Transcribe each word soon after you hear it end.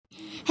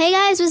Hey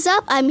guys, what's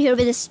up? I'm here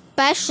with a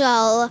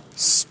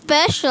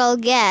special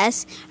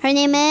guest. Her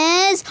name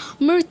is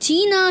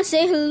Martina.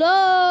 Say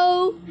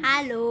hello.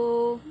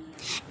 Hello.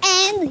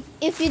 And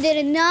if you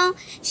didn't know,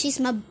 she's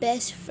my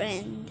best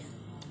friend.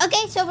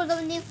 Okay, so we're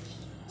going to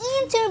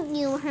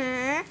interview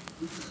her.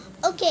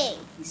 Okay,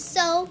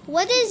 so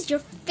what is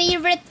your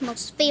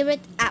most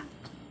favorite app?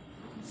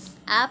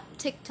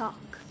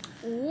 TikTok.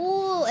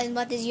 Ooh, and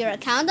what is your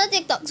account on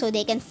TikTok so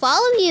they can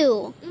follow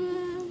you?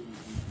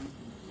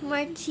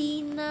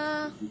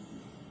 Martina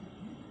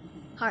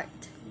Heart.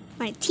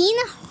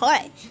 Martina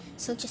Hart.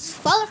 So just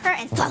follow her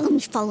and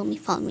follow me.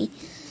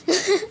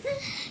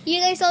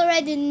 You guys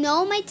already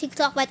know my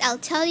TikTok, but I'll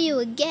tell you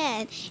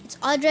again. It's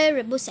Audrey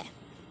Rebuse.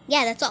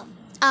 Yeah, that's all.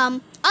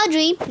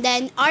 Audrey,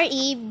 then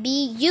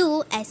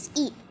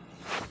Rebuse.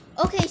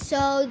 Okay,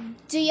 so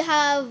do you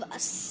have a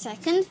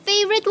second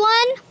favorite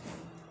one?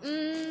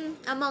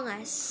 Among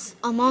Us.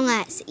 Among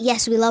Us.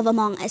 Yes, we love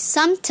Among Us.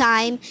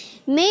 Sometime,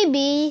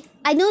 maybe,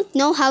 I don't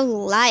know how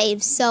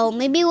live, so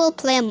maybe we'll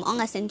play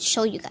Among Us and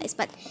show you guys,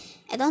 but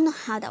I don't know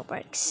how that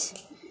works.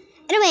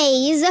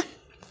 Anyways,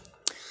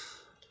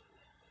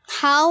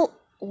 how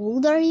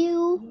old are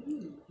you?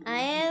 I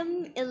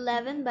am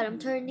 11, but I'm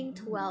turning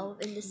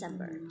 12 in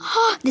December.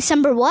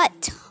 December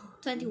what?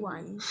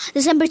 21.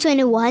 December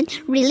 21?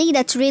 Really?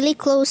 That's really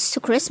close to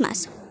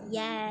Christmas.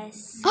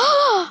 Yes.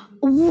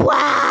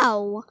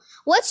 Wow!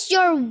 What's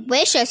your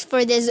wishes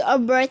for this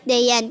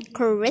birthday and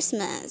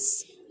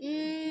Christmas?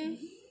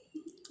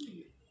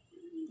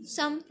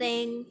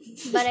 Something,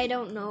 but I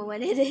don't know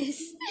what it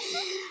is.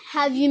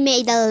 Have you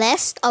made a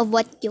list of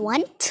what you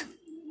want?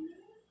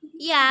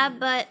 Yeah,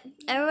 but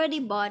I already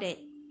bought it.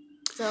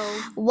 So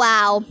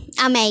Wow,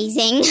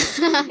 amazing.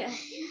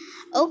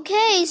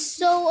 Okay,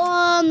 so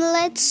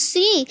let's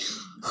see.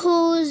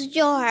 Who's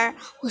your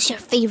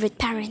favorite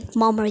parent,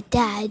 mom or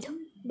dad?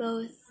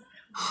 both.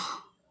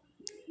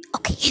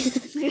 Okay.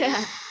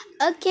 Yeah.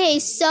 Okay,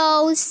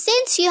 so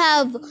since you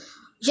have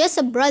just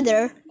a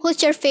brother,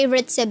 who's your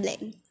favorite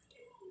sibling?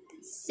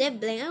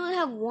 Sibling, I only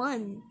have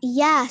one.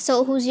 Yeah,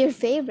 so who's your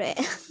favorite?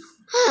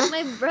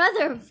 My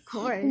brother, of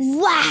course.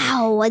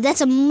 Wow,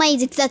 that's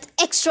amazing. That's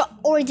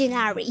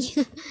extraordinary.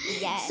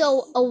 Yes.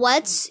 So,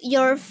 what's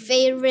your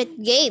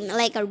favorite game?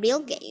 Like a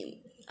real game?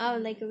 Oh,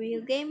 like a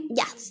real game?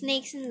 Yeah.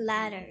 Snakes and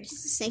Ladders.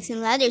 Snakes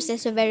and Ladders,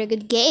 that's a very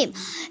good game.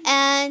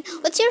 And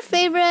what's your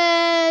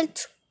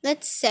favorite,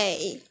 let's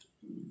say,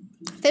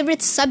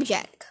 favorite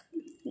subject?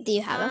 Do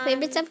you have a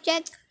favorite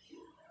subject?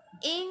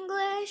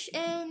 English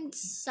and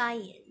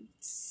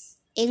science.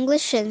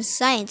 English and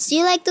science. Do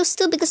you like those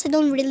two? Because I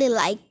don't really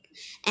like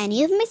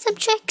any of my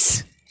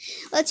subjects.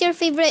 What's your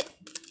favorite,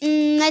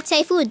 let's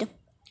say, food?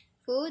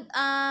 Food?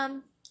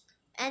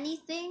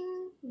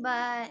 Anything,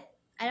 but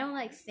I don't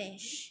like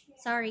fish.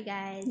 Sorry,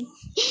 guys.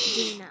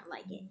 Do not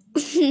like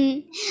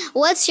it.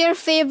 What's your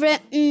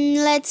favorite,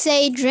 let's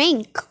say,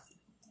 drink?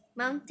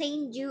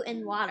 Mountain Dew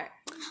and water.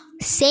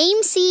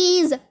 Same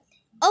seas.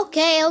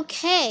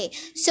 Okay.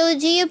 So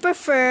do you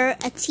prefer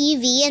a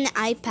TV, an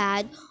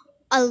iPad,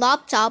 a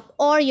laptop,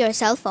 or your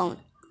cell phone?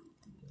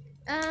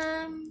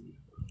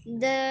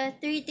 The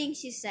three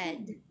things you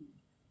said.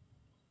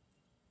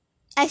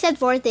 I said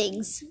 4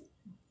 things.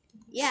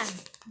 Yeah.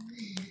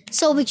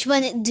 So which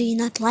one do you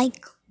not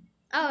like?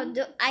 Oh,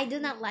 I do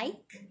not like?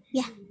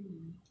 Yeah.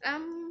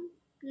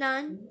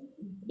 None.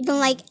 You don't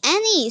like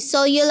any.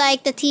 So you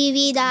like the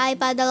TV, the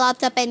iPad, the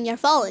laptop, and your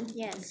phone.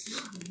 Yes.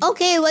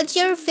 Okay, what's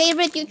your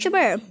favorite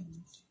YouTuber?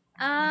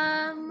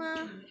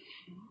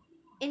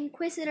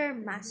 Inquisitor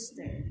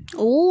Master.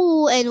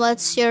 Oh, and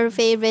what's your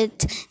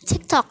favorite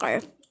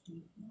TikToker?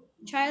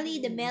 Charlie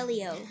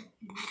D'Amelio.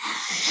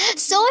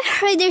 So I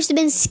heard there's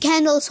been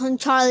scandals on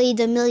Charlie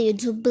D'Amelio.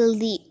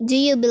 Do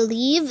you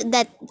believe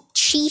that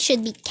she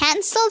should be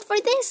cancelled for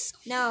this?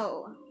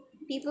 No.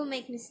 People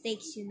make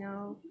mistakes, you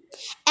know.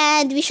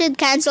 And we should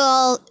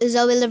cancel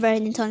Zoe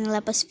Laverne and Tony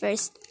Lepos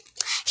first.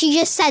 She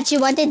just said she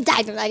wanted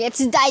Dino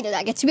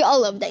Nuggets. We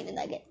all love Dino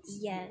Nuggets.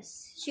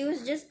 Yes. She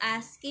was just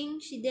asking.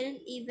 She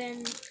didn't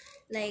even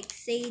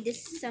say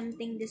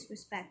something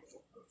disrespectful.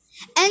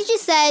 And she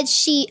said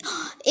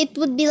it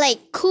would be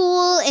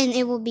cool and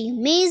it would be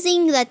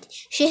amazing that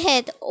she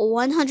hit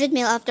 100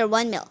 mil after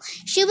 1 mil.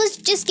 She was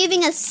just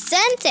giving a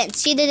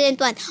sentence. She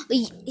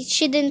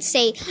didn't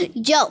say,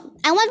 "Yo,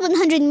 I want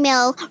 100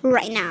 mil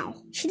right now."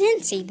 She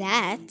didn't say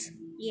that.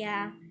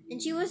 Yeah.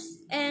 And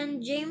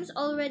James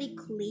already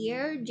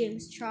cleared,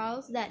 James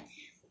Charles, that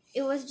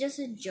it was just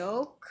a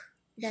joke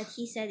that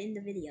he said in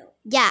the video.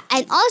 Yeah,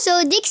 and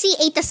also Dixie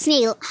ate a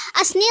snail.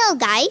 A snail,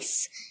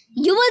 guys.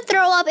 You would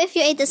throw up if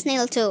you ate a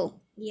snail too.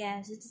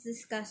 Yes, it's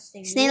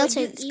disgusting. Snails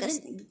Would are you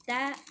disgusting. even eat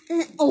that?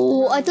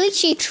 Oh, at least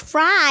she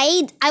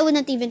tried. I would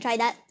not even try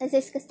that. That's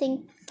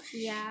disgusting.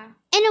 Yeah.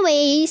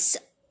 Anyways,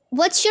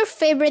 what's your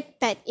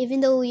favorite pet, even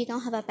though you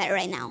don't have a pet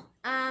right now?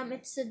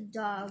 It's a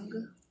dog.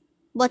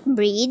 What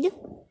breed?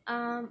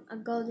 A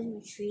golden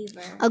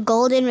retriever. A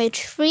golden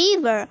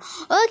retriever.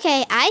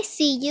 Okay, I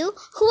see you.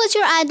 Who was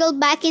your idol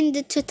back in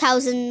the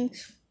 2000,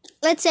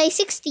 let's say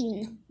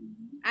 16?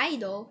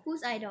 Idol?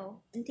 Who's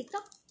idol? On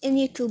TikTok? In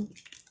YouTube.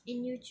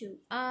 In YouTube.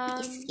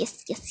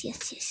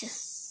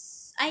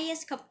 Yes.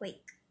 Aya's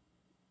Cupcake.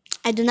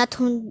 I do not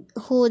know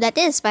who that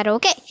is, but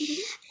okay.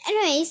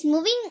 Anyways,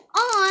 moving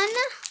on.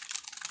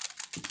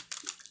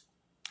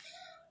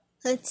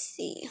 Let's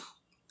see.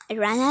 I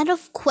ran out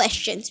of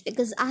questions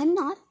because I'm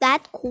not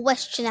that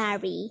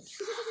questionary.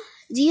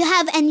 Do you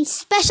have any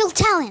special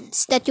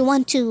talents that you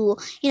want to,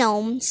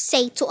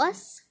 say to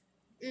us?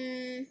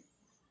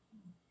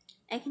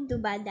 I can do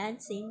bad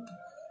dancing.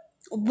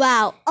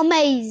 Wow,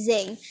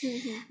 amazing.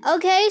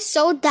 Okay,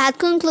 so that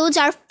concludes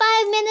our 5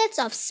 minutes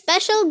of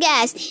special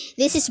guest.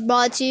 This is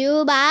brought to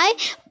you by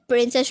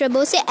Princess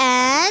Rabose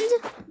and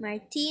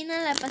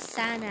Martina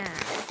Lapasana.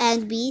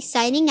 And we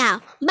signing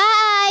out.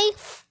 Bye!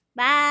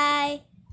 Bye!